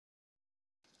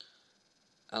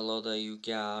Hello there you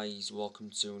guys, welcome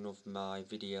to one of my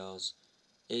videos.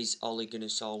 Is Ole Gunnar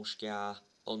Solskjaer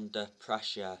under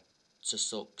pressure to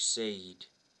succeed?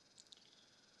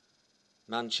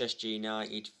 Manchester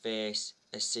United face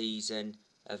a season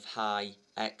of high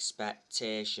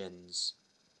expectations.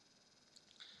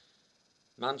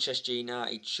 Manchester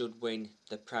United should win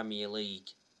the Premier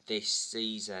League this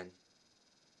season.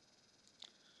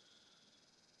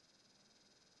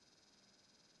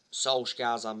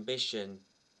 Solskjaer's ambition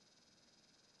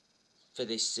for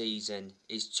this season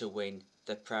is to win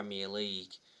the Premier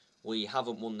League. We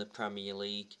haven't won the Premier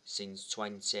League since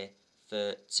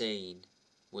 2013,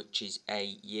 which is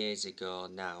 8 years ago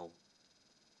now.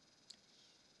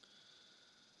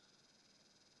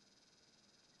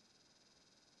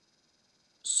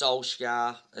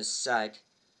 Solskjaer has said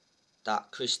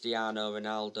that Cristiano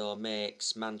Ronaldo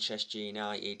makes Manchester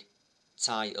United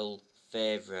title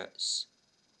favourites.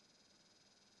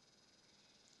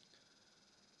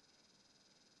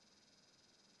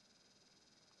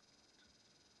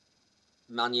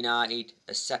 Man United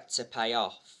are set to pay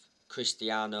off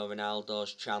Cristiano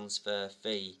Ronaldo's transfer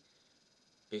fee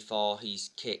before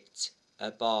he's kicked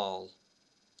a ball.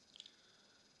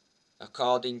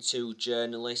 According to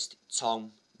journalist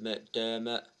Tom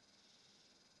McDermott,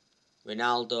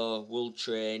 Ronaldo will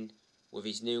train with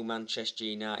his new Manchester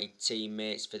United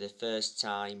teammates for the first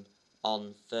time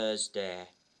on Thursday.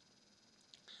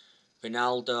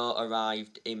 Ronaldo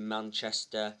arrived in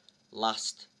Manchester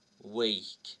last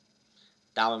week.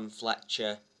 Darren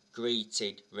Fletcher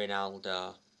greeted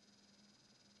Ronaldo.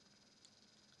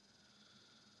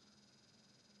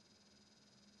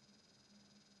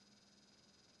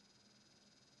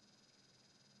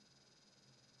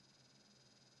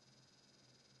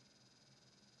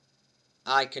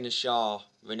 I can assure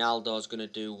Ronaldo's going to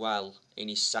do well in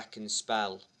his second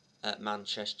spell at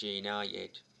Manchester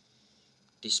United.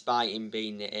 Despite him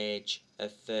being the age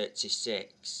of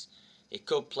 36, he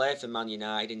could play for Man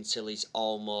United until he's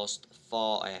almost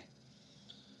 40.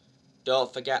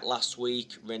 Don't forget last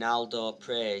week Ronaldo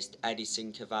praised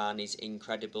Edinson Cavani's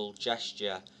incredible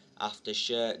gesture after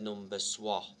shirt number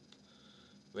swap.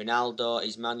 Ronaldo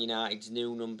is Man United's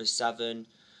new number 7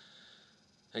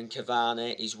 and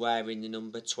Cavani is wearing the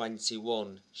number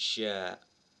 21 shirt.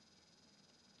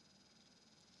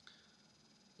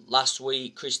 Last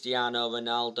week Cristiano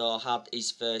Ronaldo had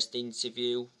his first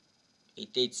interview. He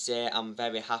did say, "I'm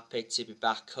very happy to be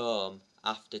back home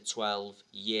after 12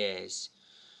 years.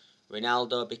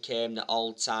 Ronaldo became the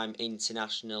all-time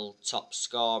international top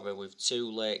scorer with 2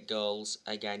 late goals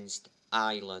against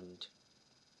Ireland.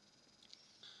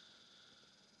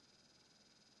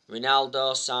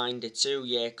 Ronaldo signed a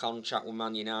 2-year contract with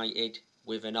Man United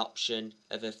with an option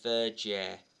of a 3rd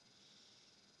year.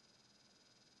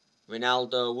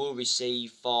 Ronaldo will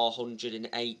receive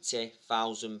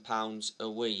 £480,000 a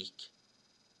week.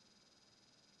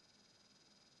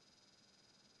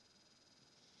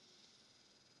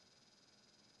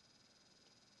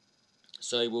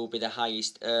 So he will be the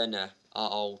highest earner at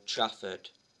Old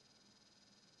Trafford.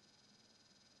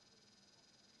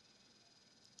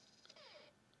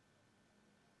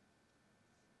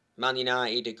 Man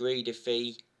United agreed a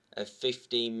fee of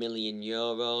 €15 million.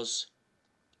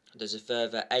 There's a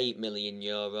further €8 million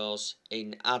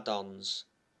in add-ons,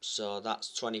 so that's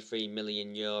 €23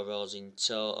 million in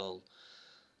total.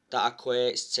 That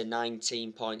equates to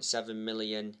 19.7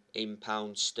 million in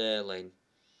pounds sterling.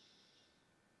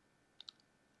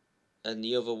 And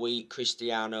the other week,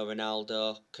 Cristiano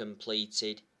Ronaldo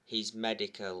completed his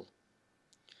medical.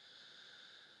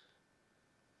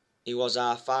 He was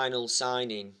our final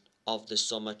signing of the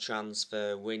summer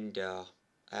transfer window.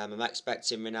 I'm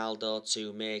expecting Ronaldo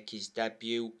to make his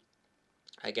debut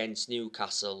against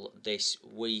Newcastle this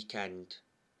weekend.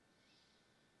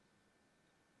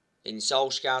 In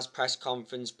Solskjaer's press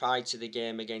conference prior to the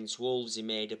game against Wolves, he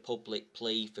made a public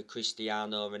plea for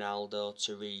Cristiano Ronaldo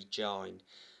to rejoin.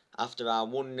 After our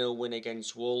 1-0 win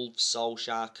against Wolves,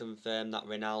 Solskjaer confirmed that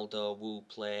Ronaldo will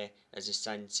play as a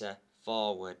centre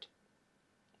forward.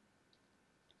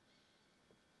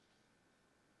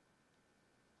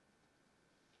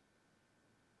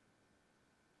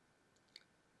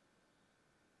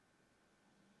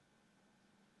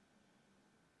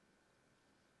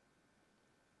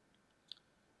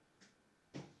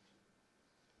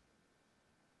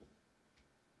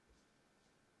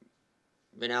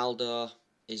 Ronaldo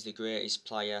is the greatest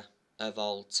player of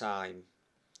all time.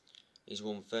 He's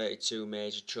won 32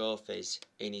 major trophies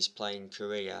in his playing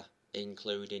career,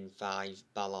 including 5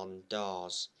 Ballon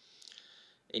d'Ors.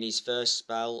 In his first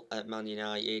spell at Man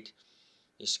United,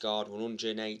 He scored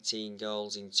 118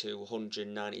 goals in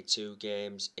 292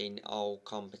 games in all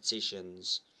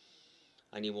competitions.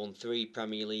 And he won 3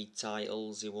 Premier League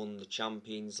titles, he won the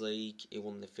Champions League, he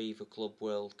won the FIFA Club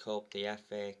World Cup, the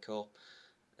FA Cup,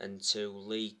 and 2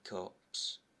 League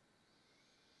Cups.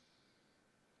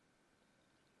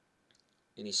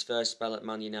 In his first spell at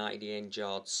Man United, he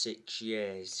endured 6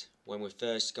 years. When we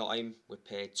first got him, we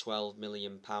paid £12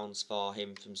 million for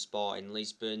him from Sporting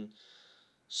Lisbon.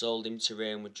 Sold him to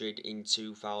Real Madrid in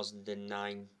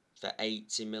 2009 for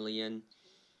 £80 million.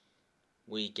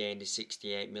 We gained a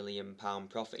 £68 million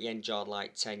profit. He endured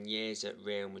like 10 years at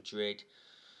Real Madrid.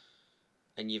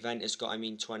 And Juventus got him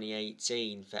in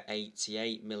 2018 for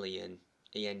 £88 million.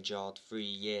 He endured 3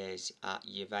 years at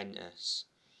Juventus.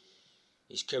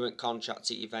 His current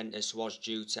contract at Juventus was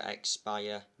due to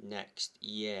expire next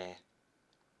year.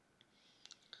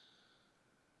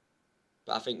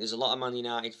 But I think there's a lot of Man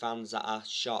United fans that are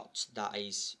shocked that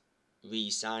he's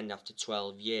re-signed after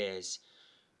 12 years.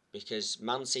 Because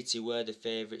Man City were the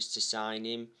favourites to sign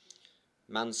him.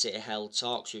 Man City held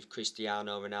talks with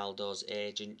Cristiano Ronaldo's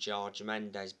agent Jorge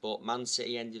Mendes, but Man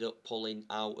City ended up pulling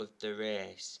out of the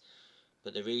race.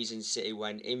 But the reason City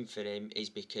went in for him is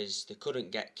because they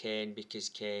couldn't get Kane, because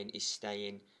Kane is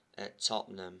staying at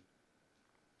Tottenham.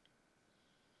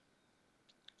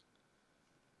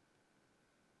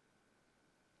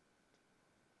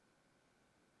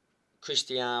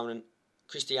 Cristiano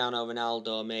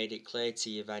Ronaldo made it clear to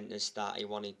Juventus that he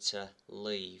wanted to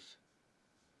leave.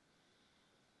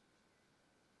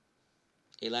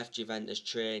 He left Juventus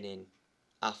training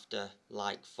after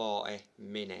like 40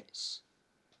 minutes.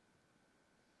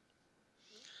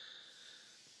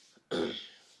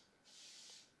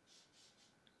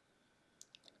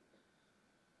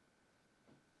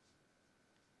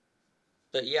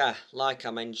 But yeah, like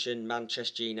I mentioned,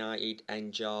 Manchester United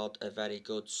enjoyed a very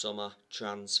good summer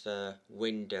transfer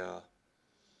window.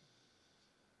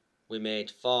 We made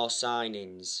 4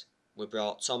 signings. We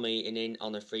brought Tom Heaton in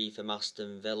on a free from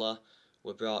Aston Villa.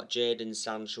 We brought Jadon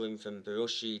Sancho in from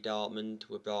Borussia Dortmund.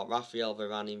 We brought Rafael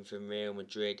Varane in from Real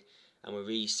Madrid. And we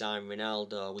re-signed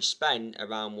Ronaldo. We spent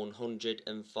around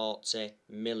 140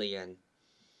 million.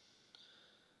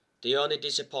 The only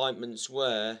disappointments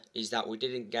is that we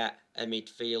didn't get a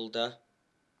midfielder.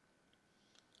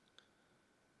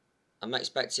 I'm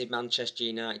expecting Manchester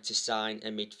United to sign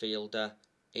a midfielder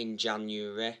in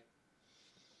January.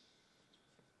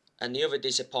 And the other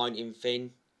disappointing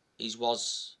thing is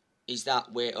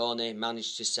that we only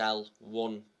managed to sell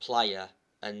 1 player,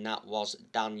 and that was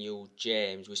Daniel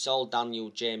James. We sold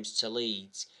Daniel James to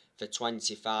Leeds for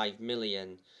 25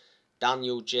 million.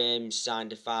 Daniel James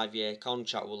signed a 5-year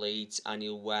contract with Leeds and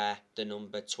he'll wear the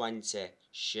number 20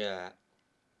 shirt.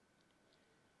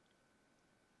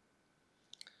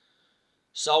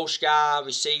 Solskjaer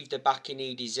received the backing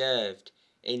he deserved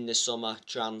in the summer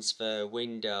transfer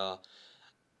window.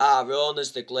 Our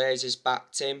owners, the Glazers,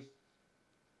 backed him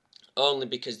only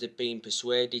because they'd been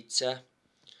persuaded to.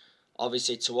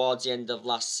 Obviously, towards the end of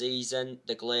last season,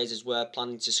 the Glazers were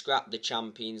planning to scrap the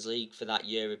Champions League for that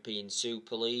European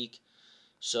Super League.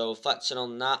 So, reflecting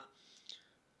on that,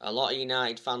 a lot of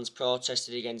United fans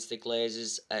protested against the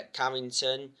Glazers at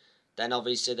Carrington. Then,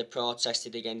 obviously, they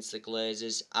protested against the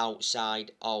Glazers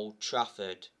outside Old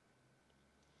Trafford.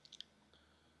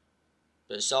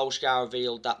 But Solskjaer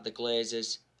revealed that the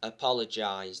Glazers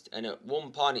apologised. And at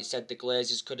one point, it said the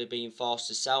Glazers could have been forced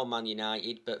to sell Man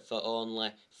United, but for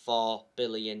only £4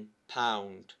 billion.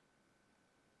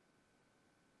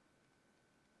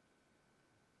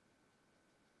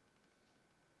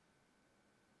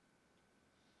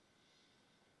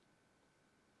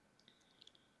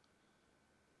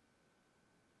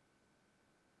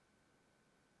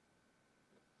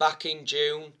 Back in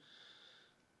June,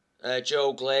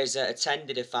 Joe Glazer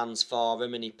attended a fans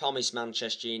forum and he promised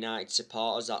Manchester United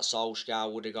supporters that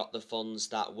Solskjaer would have got the funds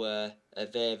that were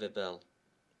available.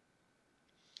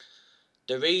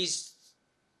 The reason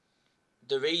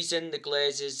the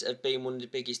Glazers have been one of the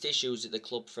biggest issues at the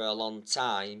club for a long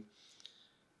time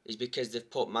is because they've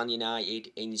put Man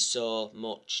United in so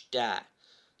much debt.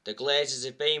 The Glazers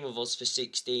have been with us for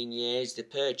 16 years. They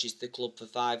purchased the club for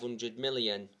 500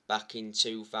 million back in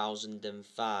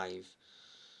 2005.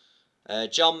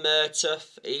 John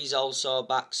Murtough, he's also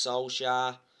backed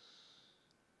Solskjaer.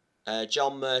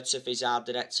 John Murtough is our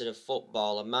director of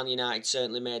football, and Man United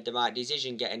certainly made the right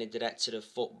decision getting a director of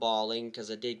football in, because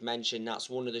I did mention that's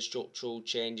one of the structural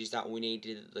changes that we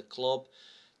needed at the club.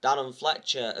 Darren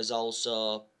Fletcher has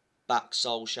also backed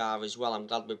Solskjaer as well. I'm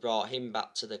glad we brought him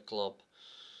back to the club.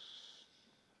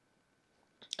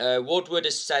 Woodward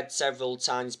has said several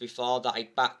times before that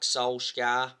he'd back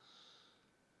Solskjaer.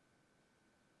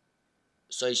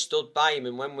 So he stood by him,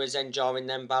 and when we was enjoying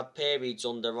them bad periods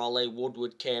under Ollie,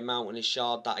 Woodward came out and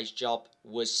assured that his job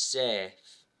was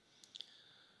safe.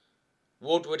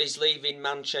 Woodward is leaving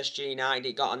Manchester United.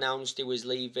 It got announced he was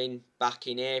leaving back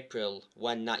in April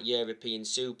when that European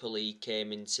Super League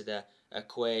came into the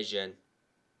equation.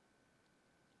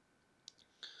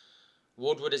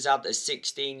 Woodward has had a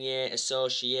 16-year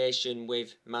association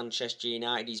with Manchester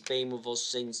United. He's been with us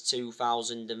since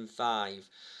 2005.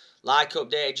 Like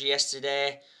updated you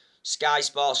yesterday, Sky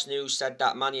Sports News said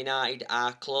that Man United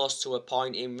are close to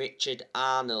appointing Richard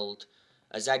Arnold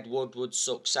as Ed Woodward's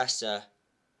successor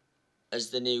as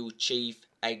the new chief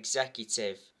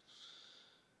executive.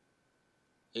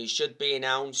 It should be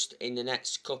announced in the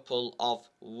next couple of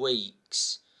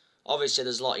weeks. Obviously,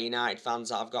 there's a lot of United fans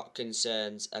that have got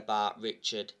concerns about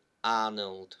Richard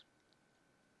Arnold.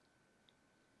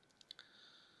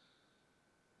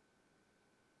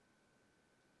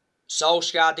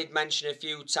 Solskjaer did mention a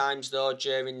few times though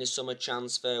during the summer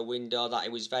transfer window that he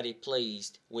was very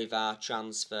pleased with our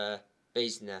transfer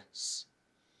business.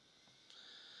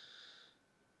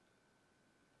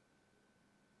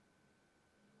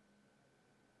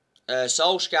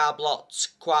 Solskjaer blocked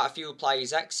quite a few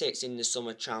players' exits in the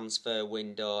summer transfer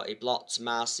window. He blocked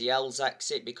Martial's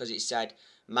exit because he said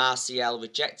Martial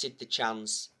rejected the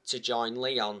chance to join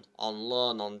Lyon on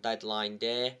loan on deadline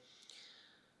day.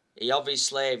 He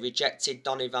obviously rejected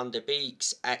Donny van der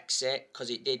Beek's exit because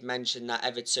it did mention that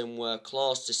Everton were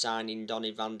close to signing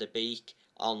Donny van der Beek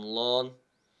on loan.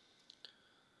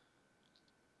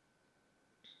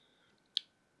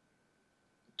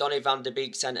 Donny van der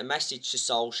Beek sent a message to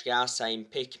Solskjaer saying,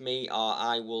 "Pick me or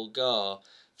I will go."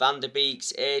 Van der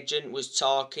Beek's agent was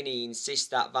talking. He insists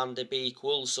that Van der Beek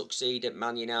will succeed at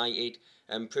Man United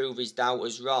and prove his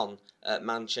doubters wrong at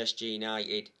Manchester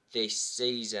United this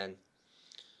season.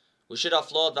 We should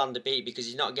offload Van der Beek because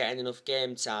he's not getting enough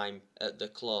game time at the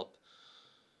club.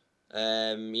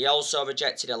 He also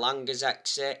rejected Elanga's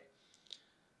exit.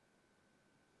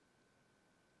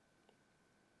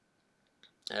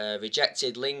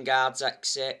 Rejected Lingard's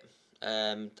exit.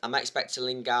 I'm expecting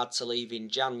Lingard to leave in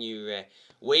January.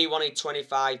 We wanted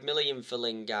 25 million for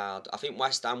Lingard. I think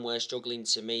West Ham were struggling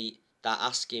to meet that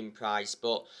asking price,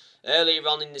 but earlier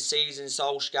on in the season,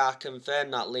 Solskjaer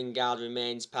confirmed that Lingard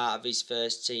remains part of his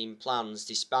first team plans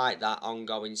despite that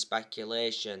ongoing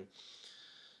speculation.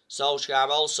 Solskjaer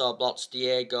also blocked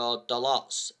Diego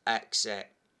Dalot's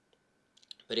exit,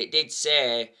 but it did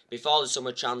say before the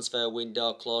summer transfer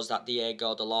window closed that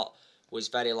Diego Dalot was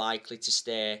very likely to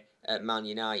stay at Man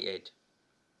United.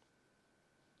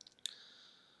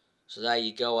 So there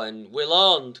you go, and we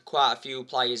loaned quite a few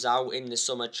players out in the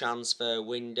summer transfer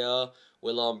window.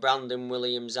 We loaned Brandon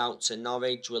Williams out to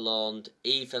Norwich, we loaned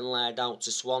Ethan Laird out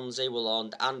to Swansea, we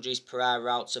loaned Andres Pereira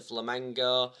out to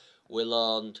Flamengo, we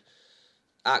loaned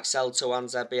Axel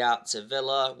Tuanzebe out to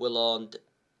Villa, we loaned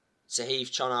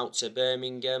Tahith Chon out to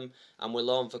Birmingham, and we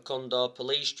loaned Facundo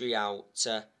Pellistri out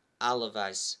to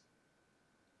Alaves.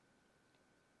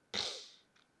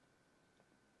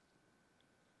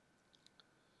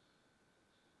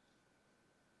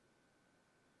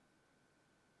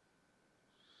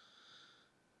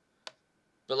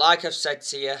 But like I've said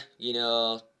to you,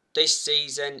 this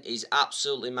season is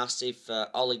absolutely massive for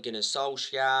Ole Gunnar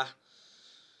Solskjaer.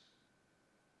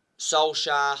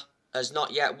 Solskjaer has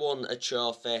not yet won a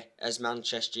trophy as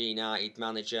Manchester United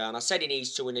manager, and I said he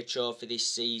needs to win a trophy this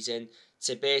season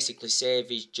to basically save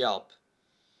his job.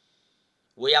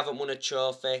 We haven't won a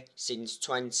trophy since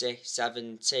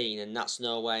 2017, and that's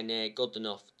nowhere near good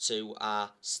enough to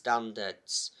our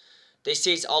standards. This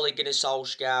is Ole Gunnar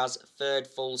Solskjaer's third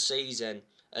full season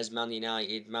as Man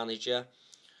United manager.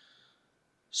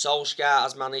 Solskjaer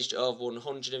has managed over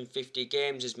 150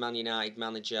 games as Man United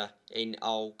manager in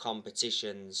all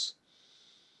competitions.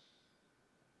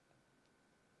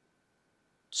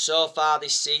 So far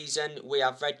this season, we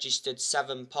have registered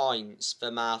 7 points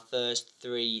from our first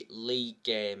 3 league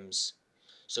games.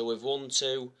 So we've won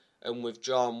 2 and we've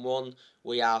drawn 1.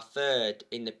 We are third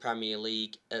in the Premier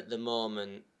League at the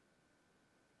moment.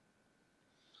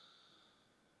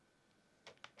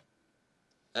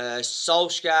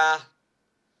 Solskjaer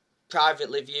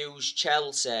privately views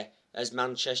Chelsea as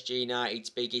Manchester United's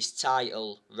biggest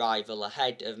title rival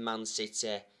ahead of Man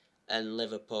City and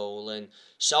Liverpool, and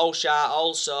Solskjaer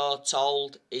also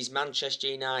told his Manchester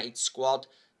United squad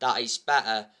that it's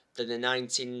better than the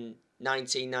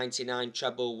 1999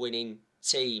 treble winning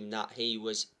team that he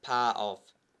was part of.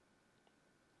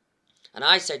 And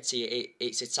I said to you,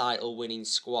 it's a title winning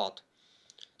squad,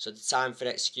 so the time for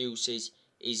excuses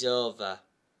is over.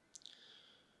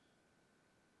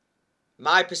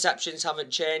 My perceptions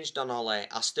haven't changed on Ole.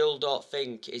 I still don't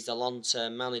think he's the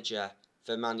long-term manager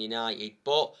for Man United,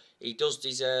 but he does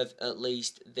deserve at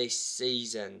least this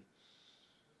season.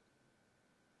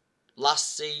 Before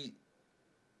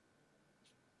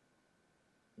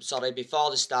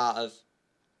the start of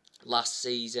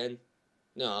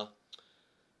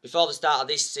before the start of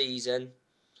this season,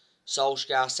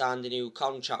 Solskjaer signed a new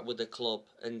contract with the club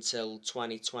until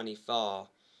 2024.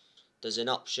 There's an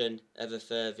option of a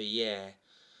further year.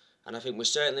 And I think we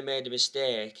certainly made a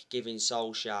mistake giving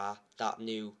Solskjaer that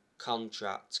new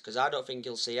contract, because I don't think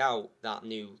he'll see out that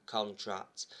new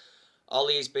contract.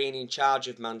 Ollie has been in charge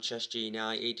of Manchester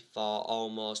United for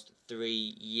almost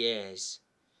 3 years.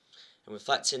 And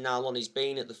reflecting how long he's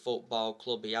been at the football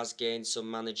club, he has gained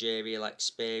some managerial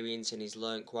experience and he's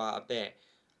learnt quite a bit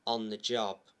on the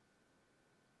job.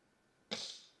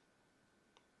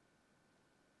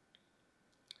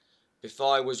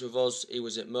 Before he was with us, he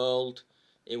was at Molde.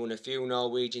 He won a few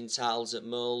Norwegian titles at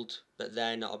Molde, but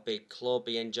they're not a big club.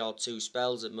 He enjoyed 2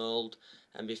 spells at Molde,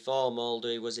 and before Molde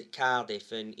he was at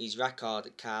Cardiff, and his record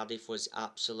at Cardiff was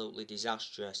absolutely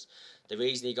disastrous. The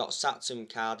reason he got sacked from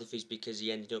Cardiff is because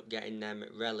he ended up getting them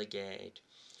relegated.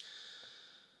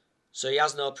 So he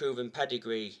has no proven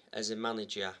pedigree as a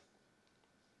manager.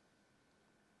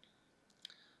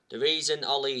 The reason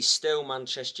Ollie is still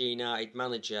Manchester United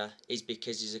manager is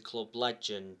because he's a club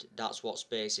legend. That's what's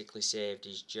basically saved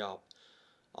his job.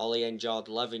 Ollie enjoyed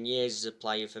 11 years as a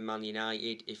player for Man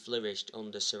United. He flourished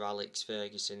under Sir Alex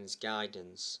Ferguson's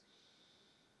guidance.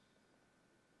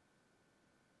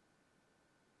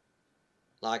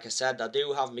 Like I said, I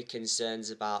do have my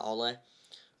concerns about Ollie,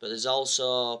 but there's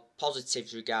also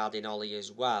positives regarding Ollie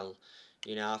as well.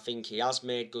 You know, I think he has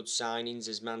made good signings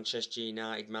as Manchester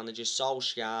United manager.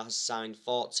 Solskjaer has signed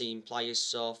 14 players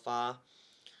so far,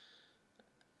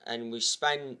 and we've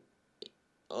spent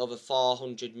over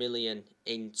 400 million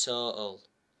in total.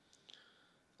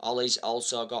 Ollie's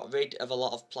also got rid of a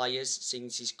lot of players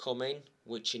since he's come in,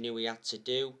 which he knew he had to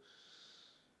do.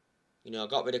 You know,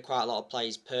 got rid of quite a lot of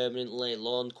players permanently,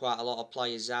 loaned quite a lot of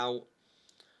players out.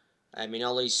 In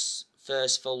Ollie's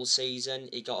first full season,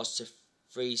 he got us to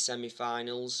 3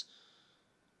 semi-finals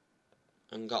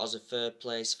and got us a 3rd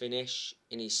place finish.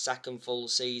 In his second full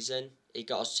season, he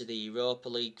got us to the Europa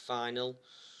League final.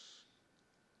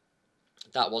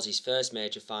 That was his first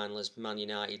major final as Man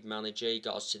United manager. He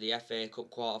got us to the FA Cup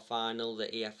quarter-final, the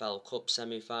EFL Cup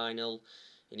semi-final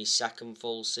in his second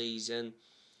full season.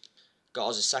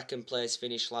 Got us a 2nd place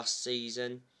finish last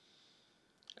season.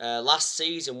 Last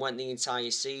season went the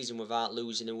entire season without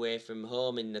losing away from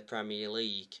home in the Premier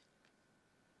League.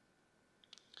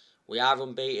 We are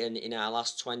unbeaten in our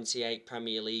last 28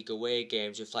 Premier League away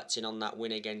games, reflecting on that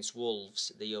win against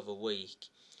Wolves the other week.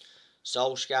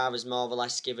 Solskjaer has more or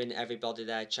less given everybody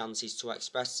their chances to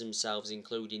express themselves,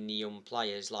 including the young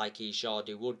players, like he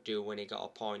surely would do when he got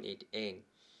appointed in.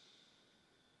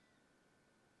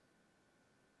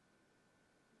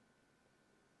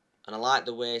 And I like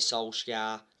the way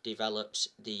Solskjaer develops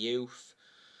the youth.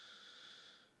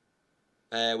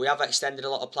 We have extended a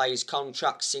lot of players'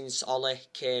 contracts since Ole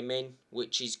came in,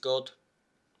 which is good.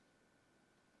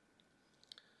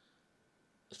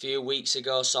 A few weeks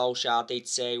ago, Solskjaer did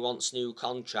say he wants new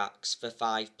contracts for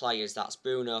 5 players. That's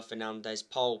Bruno Fernandes,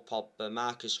 Paul Pogba,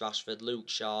 Marcus Rashford, Luke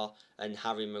Shaw and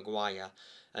Harry Maguire.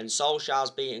 And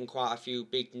Solskjaer's beaten quite a few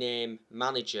big-name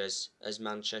managers as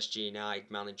Manchester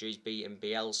United manager. He's beaten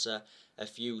Bielsa a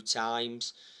few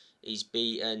times. He's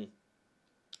beaten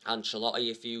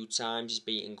Ancelotti a few times. He's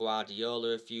beaten Guardiola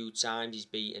a few times. He's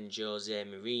beaten Jose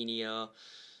Mourinho.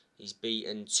 He's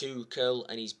beaten Tuchel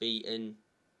and he's beaten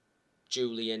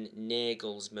Julian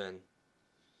Nagelsmann.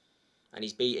 And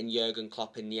he's beaten Jurgen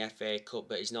Klopp in the FA Cup,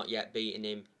 but he's not yet beaten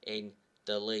him in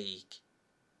the league.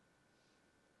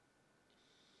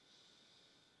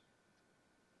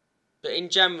 But in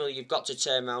general, you've got to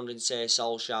turn around and say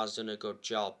Solskjaer's done a good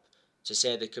job. To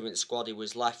say the current squad he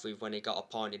was left with when he got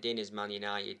appointed in as Man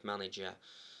United manager.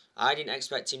 I didn't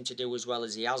expect him to do as well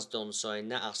as he has done, so in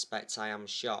that aspect I am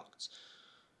shocked.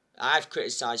 I've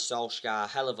criticised Solskjaer a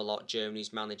hell of a lot during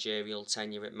his managerial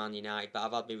tenure at Man United, but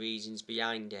I've had my reasons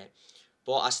behind it.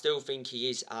 But I still think he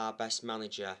is our best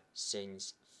manager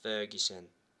since Ferguson.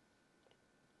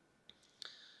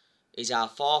 He's our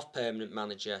 4th permanent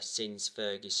manager since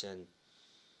Ferguson.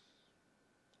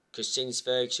 Because since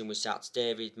Ferguson we sacked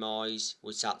David Moyes,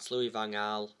 we sacked Louis van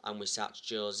Gaal and we sacked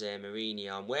Jose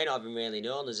Mourinho. And we're not even really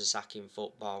known as a sacking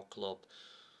football club.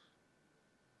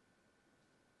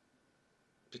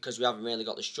 Because we haven't really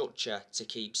got the structure to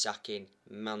keep sacking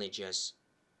managers.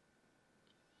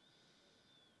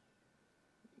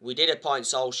 We did appoint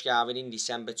Solskjaer in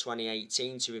December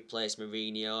 2018 to replace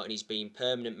Mourinho, and he's been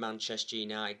permanent Manchester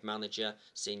United manager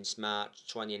since March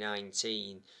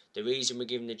 2019. The reason we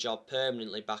gave him the job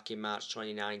permanently back in March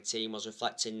 2019 was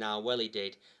reflecting how well he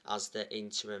did as the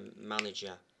interim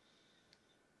manager.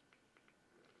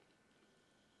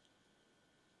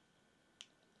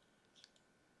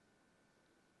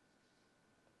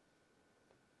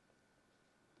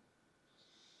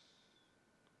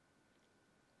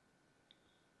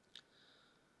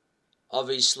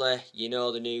 Obviously, you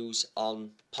know the news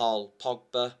on Paul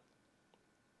Pogba.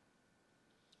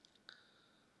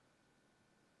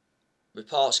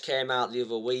 Reports came out the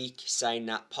other week saying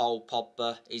that Paul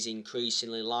Pogba is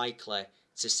increasingly likely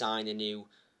to sign a new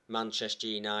Manchester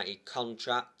United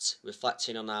contract,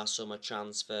 reflecting on our summer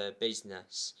transfer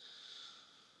business.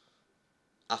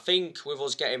 I think with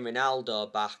us getting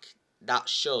Ronaldo back, that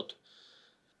should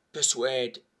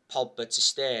persuade Pogba to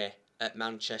stay at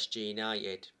Manchester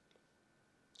United.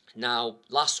 Now,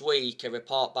 last week, a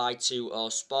report by 2O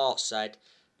Sports said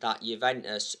that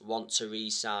Juventus want to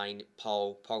re-sign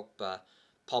Paul Pogba.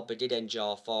 Pogba did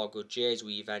enjoy 4 good years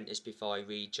with Juventus before he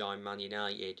rejoined Man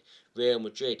United. Real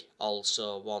Madrid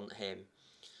also want him.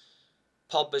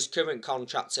 Pogba's current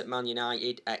contract at Man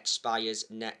United expires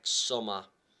next summer.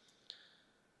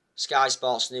 Sky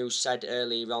Sports News said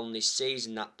earlier on this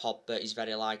season that Pogba is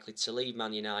very likely to leave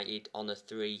Man United on a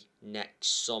 3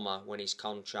 next summer when his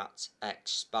contract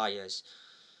expires.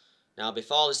 Now,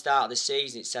 before the start of the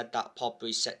season, it said that Pogba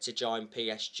is set to join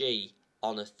PSG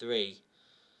on a 3.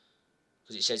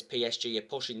 Because it says PSG are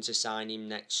pushing to sign him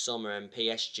next summer, and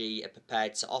PSG are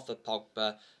prepared to offer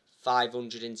Pogba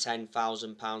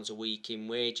 £510,000 a week in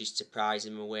wages to prize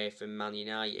him away from Man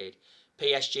United.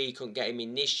 PSG couldn't get him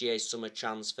in this year's summer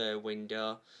transfer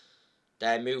window.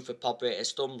 Their move for Pogba hit a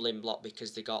stumbling block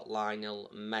because they got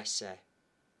Lionel Messi.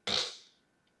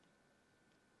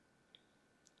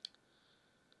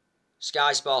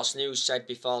 Sky Sports News said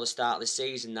before the start of the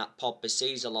season that Pogba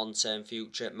sees a long-term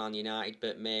future at Man United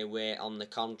but may wait on the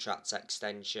contract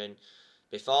extension.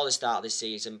 Before the start of the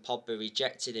season, Pogba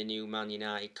rejected a new Man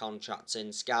United contract,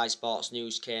 and Sky Sports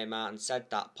News came out and said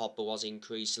that Pogba was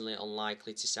increasingly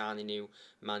unlikely to sign a new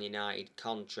Man United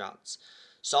contract.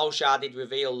 Solskjaer did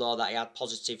reveal though that he had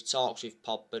positive talks with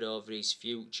Pogba over his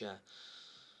future.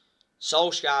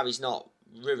 Solskjaer is not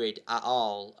worried at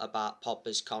all about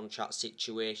Pogba's contract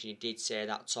situation. He did say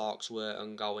that talks were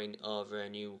ongoing over a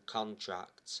new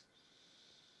contract.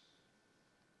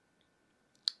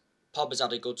 Pogba's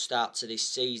had a good start to this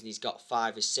season. He's got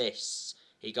 5 assists.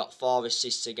 He got 4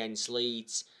 assists against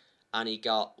Leeds and he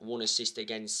got 1 assist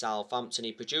against Southampton.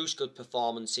 He produced good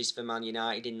performances for Man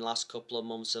United in the last couple of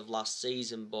months of last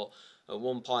season, but at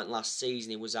one point last season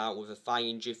he was out with a thigh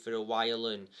injury for a while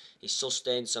and he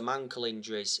sustained some ankle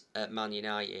injuries at Man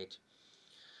United.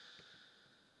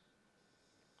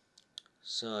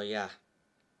 So yeah.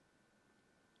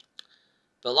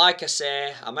 But like I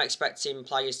say, I'm expecting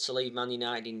players to leave Man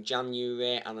United in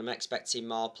January and I'm expecting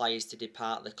more players to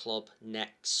depart the club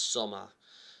next summer.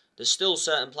 There's still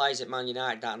certain players at Man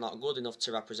United that are not good enough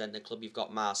to represent the club. You've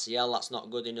got Martial, that's not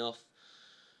good enough.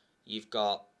 You've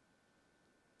got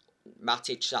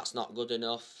Matic, that's not good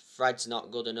enough. Fred's not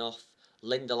good enough.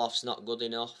 Lindelof's not good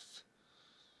enough.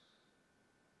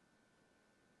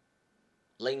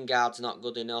 Lingard's not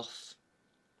good enough.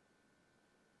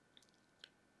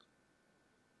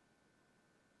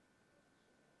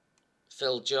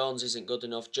 Phil Jones isn't good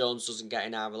enough. Jones doesn't get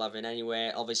in our 11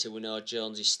 anyway. Obviously, we know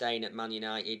Jones is staying at Man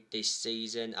United this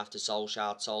season after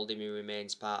Solskjaer told him he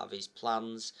remains part of his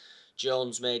plans.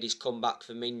 Jones made his comeback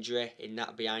from injury in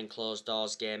that behind closed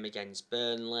doors game against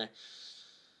Burnley.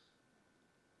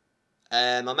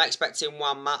 I'm expecting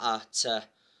Juan Mata to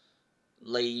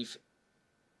leave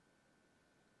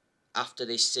after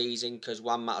this season because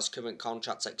Juan Mata's current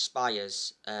contract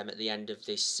expires at the end of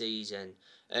this season.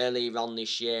 Earlier on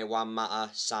this year, Juan Mata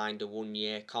signed a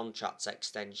 1-year contract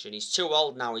extension. He's too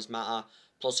old now, is Mata,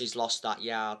 plus he's lost that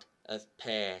yard of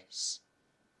pace.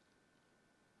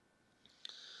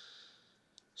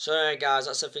 So anyway guys,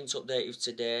 that's everything to update you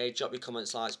today. Drop your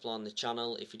comments, likes below on the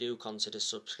channel. If you do, consider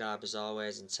subscribe as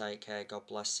always and take care. God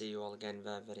bless. See you all again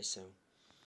very, very soon.